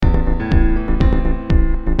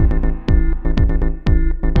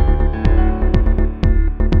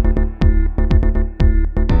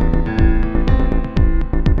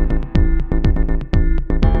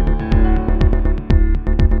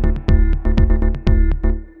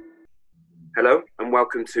and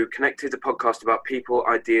welcome to Connected, a podcast about people,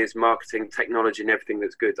 ideas, marketing, technology, and everything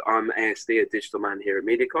that's good. I'm ASD, a digital man here at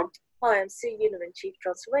MediaCom. Hi, I'm Sue Uniman, Chief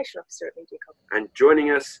Transformation Officer at MediaCom. And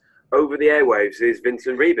joining us over the airwaves is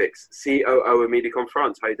Vincent Rebics, COO of MediaCom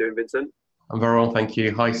France. How are you doing, Vincent? I'm very well, thank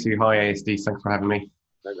you. Hi, Sue. Hi, ASD. Thanks for having me.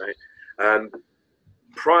 Hi, mate.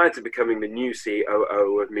 Prior to becoming the new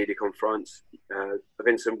COO of MediaCom France,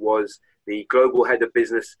 Vincent was the Global Head of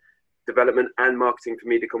Business Development and Marketing for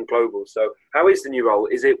MediaCom Global. So how is the new role?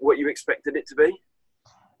 Is it what you expected it to be?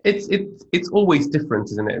 It's always different,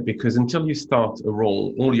 isn't it? Because until you start a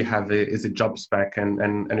role, all you have is a job spec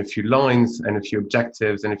and a few lines and a few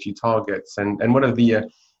objectives and a few targets. And one of the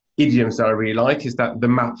idioms that I really like is that the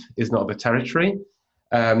map is not the territory.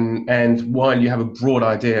 And while you have a broad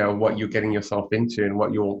idea of what you're getting yourself into and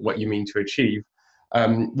what you mean to achieve,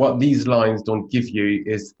 what these lines don't give you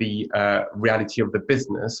is the reality of the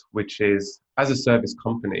business, which is, as a service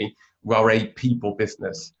company, we are a people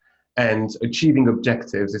business. And achieving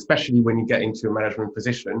objectives, especially when you get into a management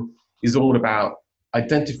position, is all about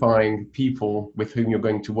identifying people with whom you're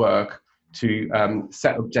going to work to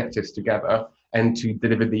set objectives together and to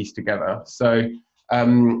deliver these together. So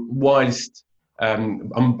whilst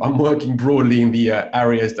I'm working broadly in the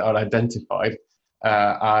areas that are identified,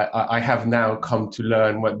 I have now come to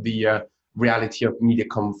learn what the reality of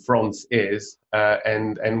MediaCom France is,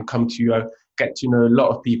 and come to get to know a lot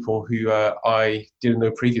of people who I didn't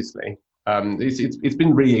know previously. It's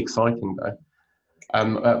been really exciting though.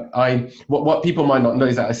 What people might not know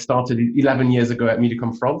is that I started 11 years ago at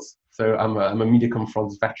MediaCom France, so I'm a MediaCom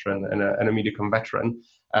France veteran and a MediaCom veteran,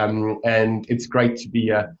 and it's great to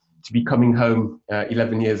be coming home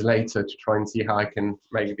 11 years later to try and see how I can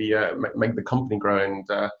make the company grow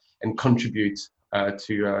and contribute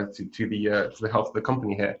to the health of the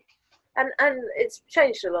company here. And it's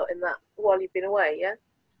changed a lot in that while you've been away, yeah?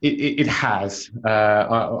 It has.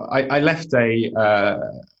 I left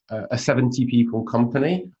a 70 people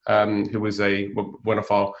company who was one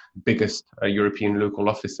of our biggest European local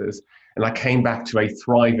offices, and I came back to a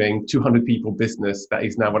thriving 200 people business that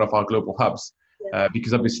is now one of our global hubs.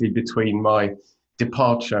 Because obviously between my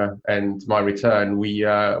departure and my return, we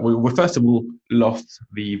first of all lost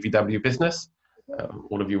the VW business.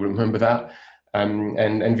 All of you remember that. And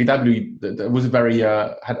VW was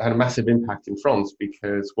had a massive impact in France,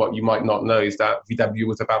 because what you might not know is that VW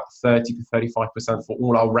was about 30 to 35% for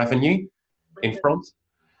all our revenue in France.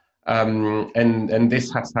 And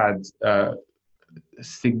this has had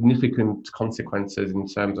significant consequences in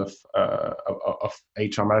terms of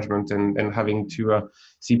HR management and having to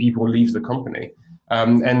see people leave the company.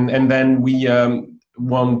 And then we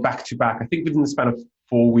won back to back, I think within the span of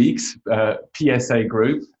 4 weeks, PSA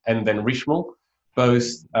Group and then Richemont, both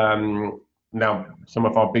now some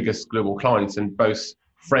of our biggest global clients, and both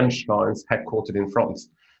French clients headquartered in France.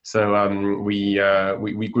 So we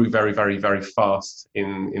grew very, very, very fast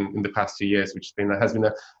in the past 2 years, which has been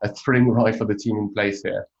a thrilling ride for the team in place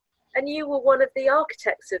here. And you were one of the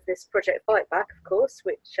architects of this project Fight Back, of course,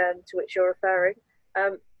 to which you're referring.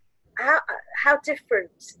 How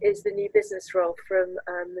different is the new business role from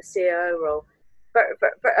the COO role? But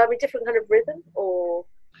I mean, different kind of rhythm, or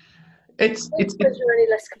it's you're any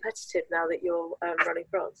less competitive now that you're running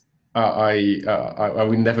France? I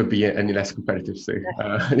will never be any less competitive, Sue.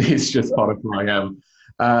 It's just part of who I am.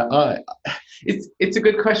 It's a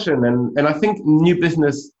good question, and I think new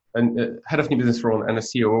business and head of new business role and a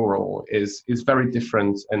COO role is very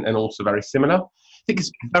different and also very similar. I think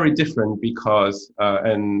it's very different because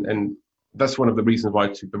and that's one of the reasons why I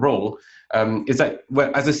took the role, is that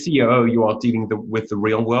as a COO, you are dealing with the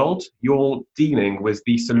real world. You're dealing with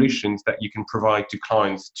the solutions that you can provide to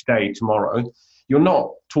clients today, tomorrow. You're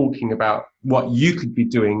not talking about what you could be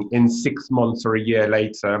doing in 6 months or a year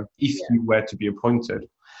later if you were to be appointed.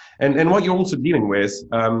 And what you're also dealing with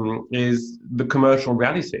is the commercial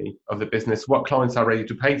reality of the business, what clients are ready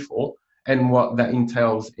to pay for, and what that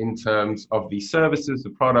entails in terms of the services,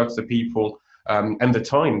 the products, the people, and the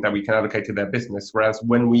time that we can allocate to their business. Whereas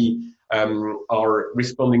when we are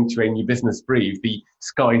responding to a new business brief, the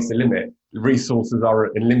sky's the limit. Resources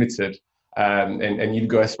are unlimited. And you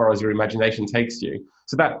go as far as your imagination takes you.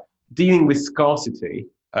 So that dealing with scarcity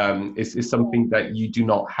is something that you do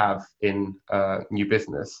not have in new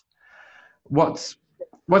business. What's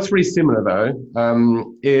really similar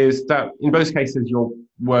though is that in both cases you're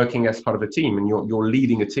working as part of a team, and you're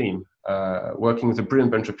leading a team, working with a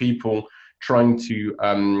brilliant bunch of people, trying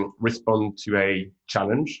to respond to a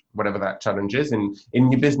challenge, whatever that challenge is. And in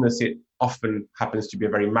new business, it often happens to be a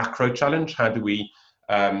very macro challenge. How do we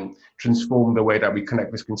transform the way that we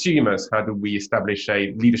connect with consumers? How do we establish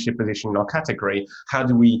a leadership position in our category? How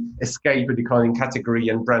do we escape a declining category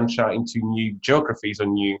and branch out into new geographies or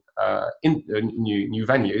new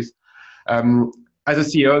venues? As a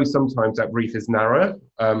CEO, sometimes that brief is narrower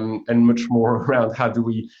and much more around how do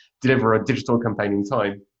we deliver a digital campaign in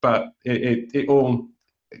time. But it all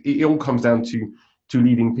comes down to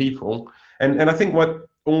leading people. And I think what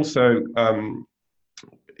also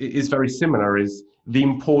is very similar is the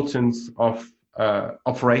importance of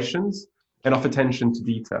operations and of attention to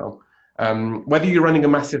detail. Whether you're running a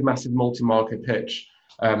massive multi-market pitch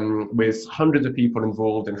with hundreds of people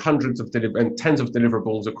involved and and tens of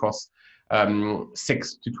deliverables across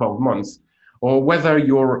 6 to 12 months, or whether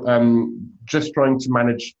you're just trying to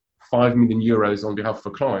manage 5 million euros on behalf of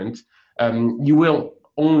a client, you will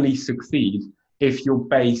only succeed if your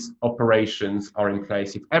base operations are in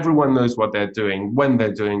place, if everyone knows what they're doing, when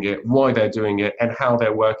they're doing it, why they're doing it, and how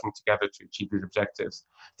they're working together to achieve these objectives.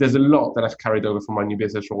 There's a lot that I've carried over from my new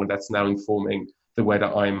business role, and that's now informing the way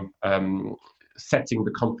that I'm setting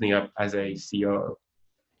the company up as a CEO.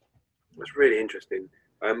 That's really interesting.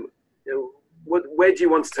 Where do you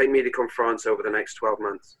want to take Medicom France over the next 12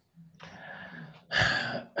 months?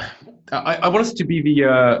 I want us to be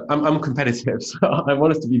I'm competitive, so I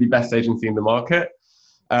want us to be the best agency in the market.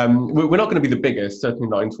 We're not going to be the biggest, certainly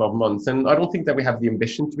not in 12 months. And I don't think that we have the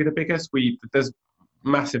ambition to be the biggest. There's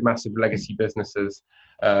massive legacy businesses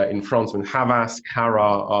in France. And Havas, Cara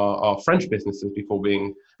are French businesses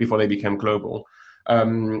before they became global.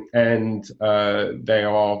 And they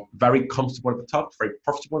are very comfortable at the top, very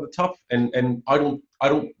profitable at the top. And I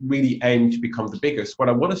don't really aim to become the biggest. What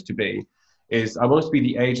I want us to be is I want us to be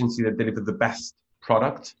the agency that delivers the best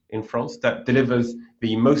product in France, that delivers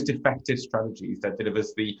the most effective strategies, that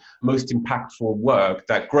delivers the most impactful work,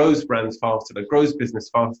 that grows brands faster, that grows business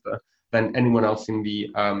faster than anyone else in the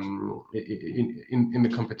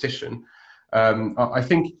competition. I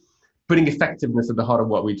think putting effectiveness at the heart of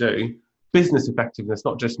what we do, business effectiveness,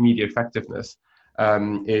 not just media effectiveness,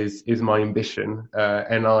 is my ambition,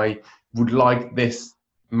 and I would like this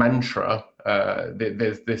mantra.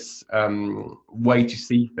 There's this way to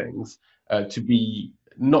see things to be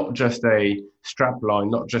not just a strap line,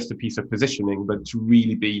 not just a piece of positioning, but to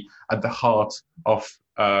really be at the heart of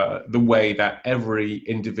the way that every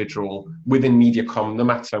individual within Mediacom, no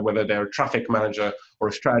matter whether they're a traffic manager or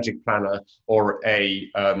a strategic planner or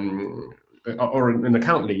an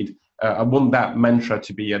account lead, I want that mantra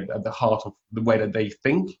to be at the heart of the way that they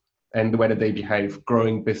think and the way that they behave,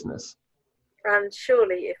 growing business. And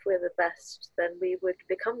surely, if we're the best, then we would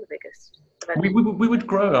become the biggest. We would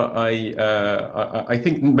grow. I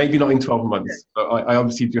think maybe not in 12 months, but I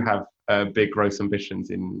obviously do have big growth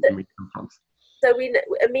ambitions in Mediacom France. So we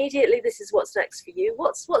immediately, this is what's next for you.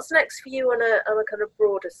 What's next for you on a kind of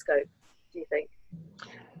broader scope? Do you think?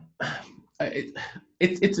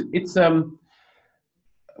 It's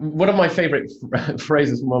one of my favorite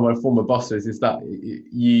phrases from one of my former bosses is that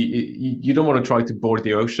you don't want to try to board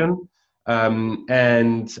the ocean.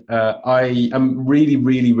 And I am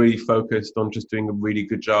really focused on just doing a really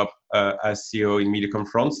good job as CEO in Mediacom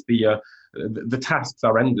France. The tasks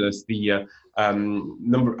are endless. I'm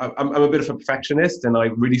a bit of a perfectionist, and I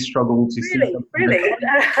really struggle to see. Really?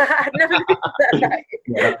 I've never said that.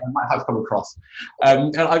 Yeah, that might have come across.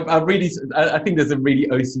 And I think there's a really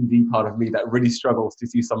OCD part of me that really struggles to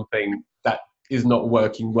see something that is not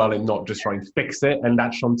working well and not just try and fix it and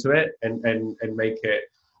latch onto it and make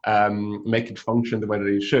it function the way that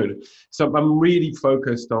it should. So I'm really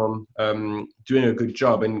focused on doing a good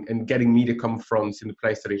job and getting Mediacom France in the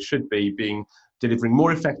place that it should be, delivering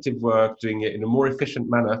more effective work, doing it in a more efficient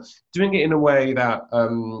manner, doing it in a way that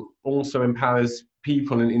also empowers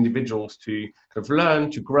people and individuals to kind of learn,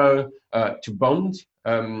 to grow, to bond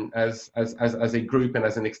as a group and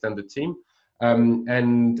as an extended team.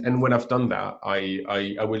 And when I've done that,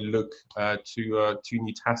 I will look to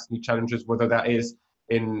new tasks, new challenges, whether that is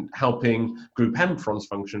in helping Group M France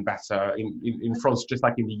function better. In France, just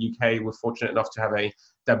like in the UK, we're fortunate enough to have a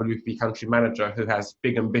WPP country manager who has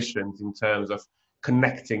big ambitions in terms of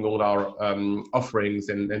connecting all our offerings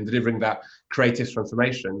and delivering that creative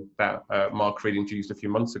transformation that Mark really introduced a few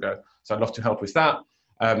months ago. So I'd love to help with that.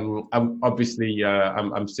 I'm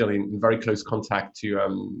still in very close contact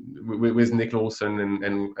with Nick Lawson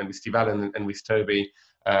and with Steve Allen and with Toby,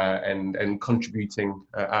 and contributing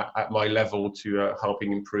at my level to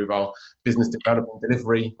helping improve our business development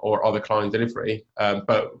delivery or other client delivery.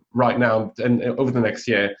 But right now and over the next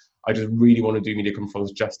year, I just really want to do Mediacom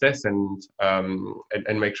France justice and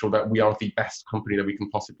make sure that we are the best company that we can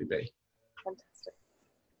possibly be. Fantastic.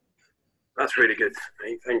 That's really good,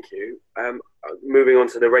 mate. Thank you. Moving on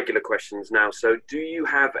to the regular questions now. So, do you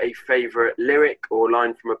have a favourite lyric or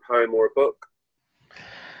line from a poem or a book?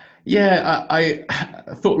 Yeah, I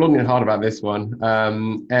thought long and hard about this one,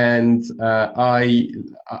 and I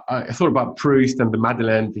thought about Proust and the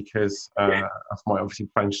Madeleine because of my obviously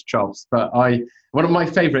French chops. But one of my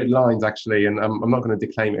favourite lines actually, and I'm not going to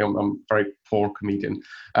declaim it. I'm a very poor comedian,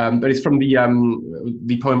 but it's from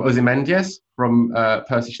the poem Ozymandias from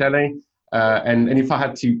Percy Shelley. And if I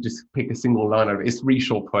had to just pick a single line of it, it's a really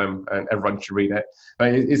short poem, and everyone should read it.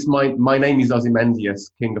 But it's my name is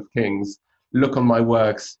Ozymandias, King of Kings. Look on my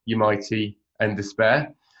works, you mighty, and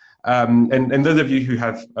despair. And those of you who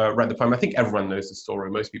have read the poem, I think everyone knows the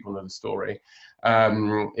story. Most people know the story.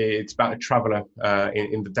 It's about a traveller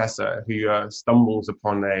in the desert who stumbles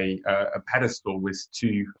upon a pedestal with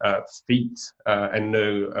 2 feet and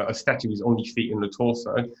a statue with only feet in the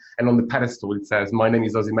torso. And on the pedestal it says, "My name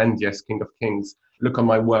is Ozymandias, King of Kings. Look on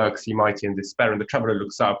my works, ye mighty, and despair." And the traveller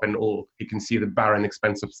looks up, and all he can see the barren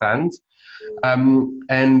expanse of sand. I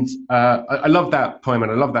love that poem,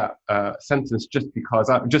 and I love that sentence just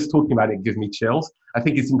because just talking about it gives me chills. I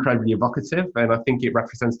think it's incredibly evocative, and I think it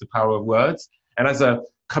represents the power of words. And as a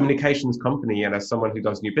communications company, and as someone who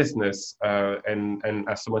does new business, and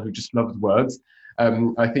as someone who just loves words,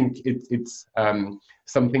 I think it's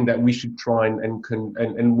something that we should try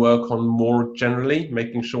and work on more generally,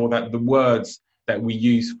 making sure that the words that we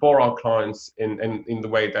use for our clients in the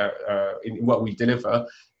way that in what we deliver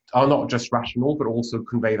are not just rational, but also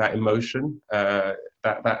convey that emotion,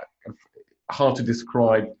 that hard to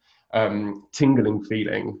describe tingling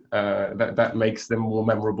feeling that makes them more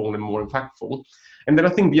memorable and more impactful. And then I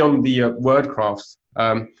think beyond the word crafts,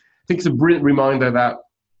 I think it's a brilliant reminder that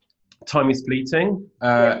time is fleeting,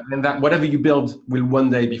 and that whatever you build will one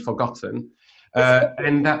day be forgotten,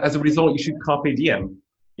 and that as a result you should carpe diem.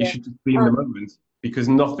 You should just be in the moment, because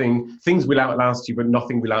things will outlast you, but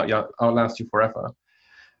nothing will outlast you forever.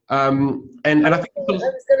 And I think I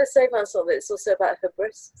was going to say, Vincent, that it's also about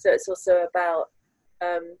hubris. So it's also about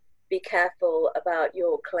be careful about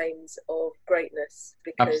your claims of greatness,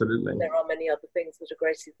 because absolutely there are many other things that are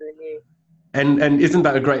greater than you. And isn't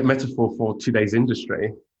that a great metaphor for today's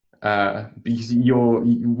industry? Because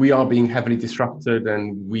we are being heavily disrupted, and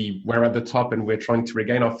we're at the top, and we're trying to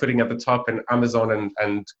regain our footing at the top, and Amazon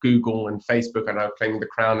and Google and Facebook are now claiming the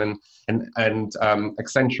crown, and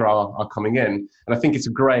Accenture are coming in. And I think it's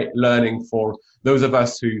a great learning for those of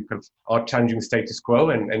us who kind of are challenging status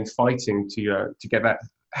quo and fighting to get that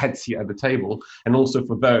head seat at the table, and also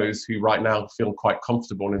for those who right now feel quite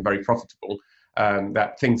comfortable and very profitable,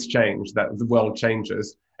 that things change, that the world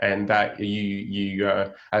changes, and that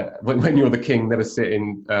when you're the king, never sit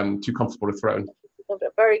in too comfortable a throne.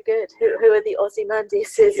 Very good. Who are the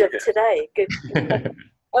Ozymandiases of today? Good.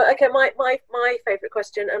 Okay, my favourite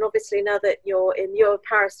question, and obviously now that you're in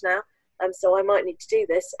Paris now, so I might need to do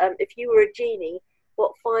this. If you were a genie,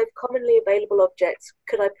 what 5 commonly available objects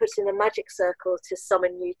could I put in a magic circle to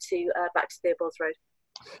summon you to back to Theobald's Road?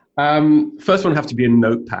 First one have to be a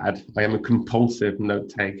notepad. I am a compulsive note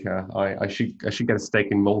taker. I should get a steak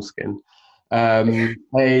in moleskin. A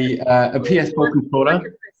PS4 controller.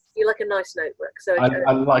 You like a nice notebook, so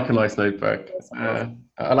I like a nice notebook.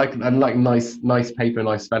 I like nice paper,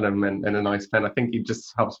 nice vellum, and a nice pen. I think it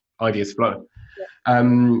just helps ideas flow. Yeah.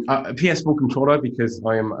 A PS4 controller, because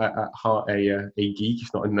I am at heart a geek, if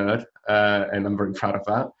not a nerd, and I'm very proud of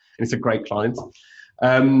that. And it's a great client.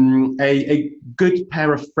 A good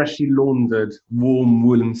pair of freshly laundered warm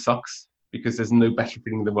woolen socks, because there's no better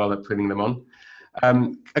feeling in the world than putting them on.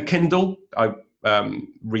 A Kindle. I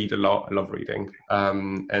read a lot. I love reading.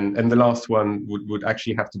 And the last one would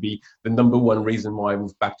actually have to be the number one reason why I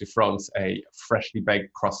moved back to France: a freshly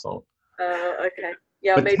baked croissant. Okay.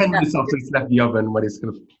 Yeah, but maybe 10 minutes after it's left the oven, when it's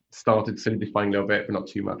kind of started solidifying a little bit, but not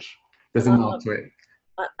too much. There's a lot to it.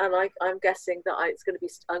 And I'm guessing that I'm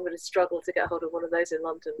going to struggle to get hold of one of those in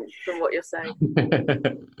London, from what you're saying.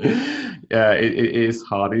 Yeah, it is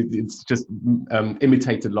hard. It's just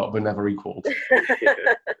imitated a lot, but never equaled.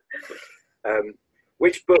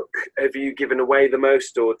 Which book have you given away the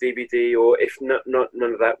most, or DVD, or if not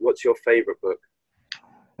none of that, what's your favourite book?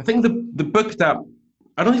 I think the book that,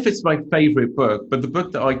 I don't know if it's my favourite book, but the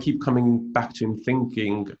book that I keep coming back to and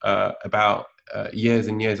thinking about years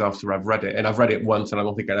and years after I've read it, and I've read it once and I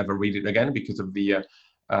don't think I'll ever read it again because of the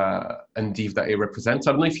endive that it represents.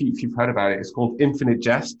 I don't know if you've heard about it. It's called Infinite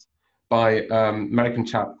Jest by American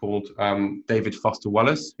chap called David Foster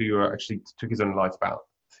Wallace, who actually took his own life about,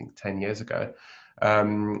 I think, 10 years ago,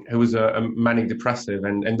 who was a manic depressive.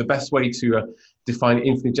 And the best way to define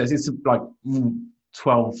Infinite Jest, it's like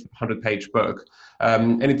 1,200 page book,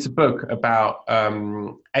 And it's a book about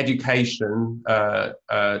education,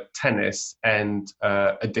 tennis, and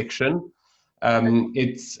addiction.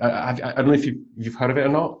 It's I don't know if you've heard of it or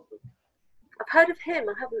not. I've heard of him.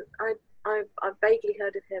 I haven't. I've vaguely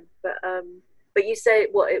heard of him, but you say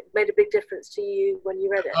it made a big difference to you when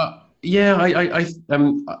you read it. Yeah,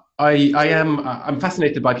 I'm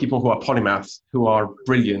fascinated by people who are polymaths, who are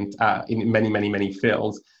brilliant in many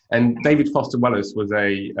fields. And David Foster Wallace was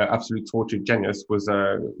a absolute tortured genius, was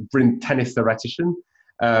a brilliant tennis theoretician,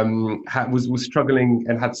 was struggling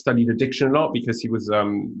and had studied addiction a lot because he was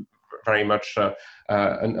very much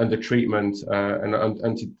under treatment and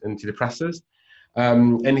antidepressants.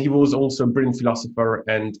 And he was also a brilliant philosopher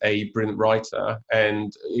and a brilliant writer.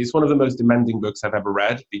 And it's one of the most demanding books I've ever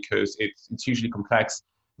read because it's hugely complex.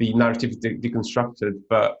 The narrative is deconstructed,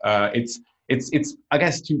 but it's I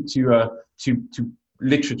guess to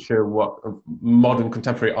literature what modern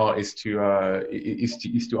contemporary art is to art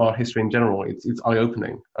history in general. It's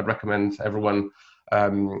eye-opening. I'd recommend everyone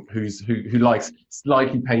who likes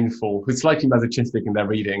slightly painful, who's slightly masochistic in their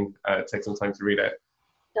reading, take some time to read it.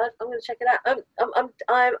 I'm going to check it out. I'm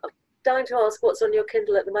dying to ask what's on your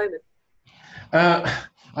Kindle at the moment. I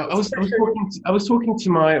was talking to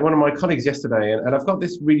one of my colleagues yesterday, and I've got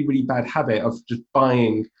this really bad habit of just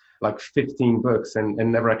buying like 15 books and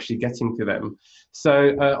never actually getting to them.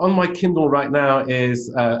 So on my Kindle right now is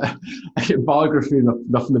a biography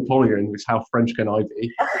of Napoleon, which how French can I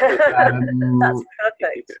be? That's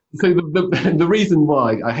perfect. So the reason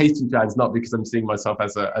why I hasten to add is not because I'm seeing myself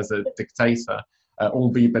as a dictator,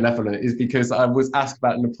 albeit benevolent, is because I was asked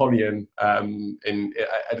about Napoleon at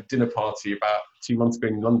a dinner party about 2 months ago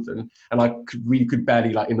in London, and I could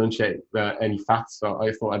barely enunciate any facts, so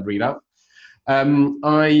I thought I'd read up.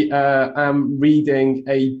 I am reading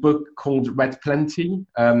a book called Red Plenty,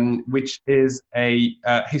 which is a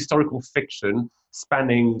historical fiction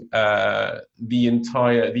spanning the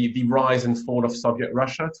rise and fall of Soviet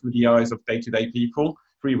Russia through the eyes of day-to-day people.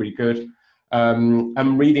 Really good.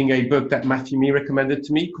 I'm reading a book that Matthew Mee recommended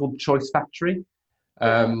to me called Choice Factory,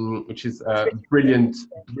 which is brilliant,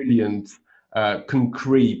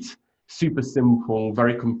 concrete, super simple,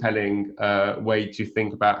 very compelling way to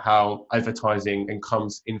think about how advertising and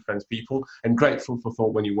comms influence people, and grateful for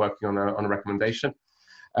thought when you're working on a recommendation.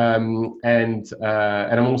 And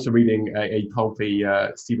I'm also reading a pulpy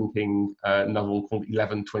Stephen King novel called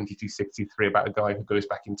 11/22/63 about a guy who goes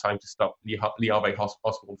back in time to stop Lee Harvey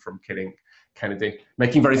Oswald from killing Kennedy,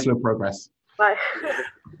 making very slow progress. Right.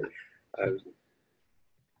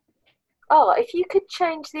 If you could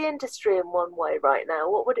change the industry in one way right now,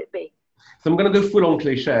 what would it be? So I'm going to go full on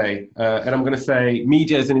cliche, and I'm going to say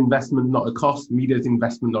media is an investment, not a cost. Media is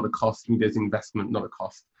investment, not a cost. Media is investment, not a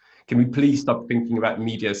cost. Can we please stop thinking about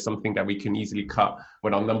media as something that we can easily cut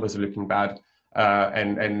when our numbers are looking bad,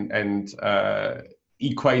 and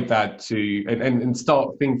equate that to and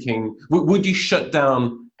start thinking? Would you shut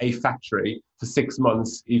down a factory for 6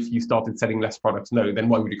 months if you started selling less products? No. Then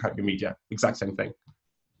why would you cut your media? Exact same thing.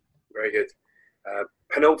 Very good.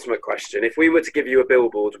 Penultimate question. If we were to give you a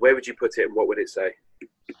billboard, where would you put it and what would it say?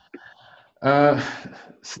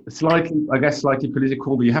 Slightly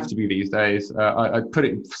political, but you have to be these days. I'd put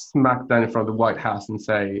it smack down in front of the White House and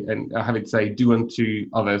have it say, "Do unto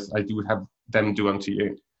others, I do have them do unto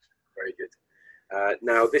you." Very good.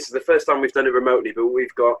 Now, this is the first time we've done it remotely, but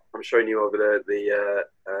we've got, I'm showing you over the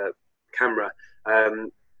camera,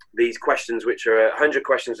 these questions, which are 100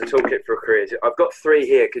 questions, a toolkit for a career. I've got 3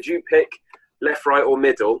 here. Could you pick left, right, or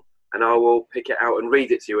middle? And I will pick it out and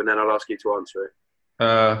read it to you, and then I'll ask you to answer it.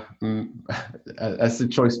 As the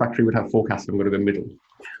Choice Factory would have forecast, I'm going to go middle.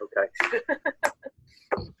 Okay.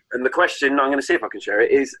 And the question, I'm going to see if I can share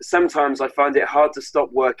it, is sometimes I find it hard to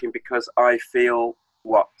stop working because I feel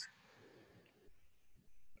what?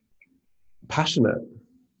 Passionate.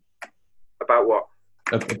 About what?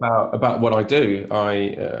 About what I do.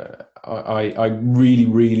 I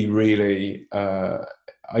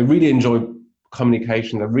really enjoy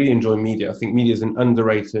communication. I really enjoy media. I think media is an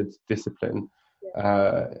underrated discipline.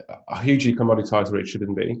 Hugely commoditized where it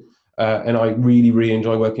shouldn't be. And I really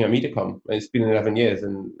enjoy working at Mediacom. It's been 11 years,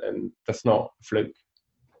 and that's not a fluke.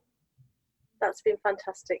 That's been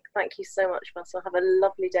fantastic. Thank you so much, Marcel. Have a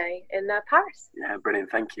lovely day in Paris. Yeah,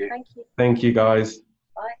 brilliant. Thank you. Thank you. Thank you, guys.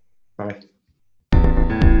 Bye. Bye.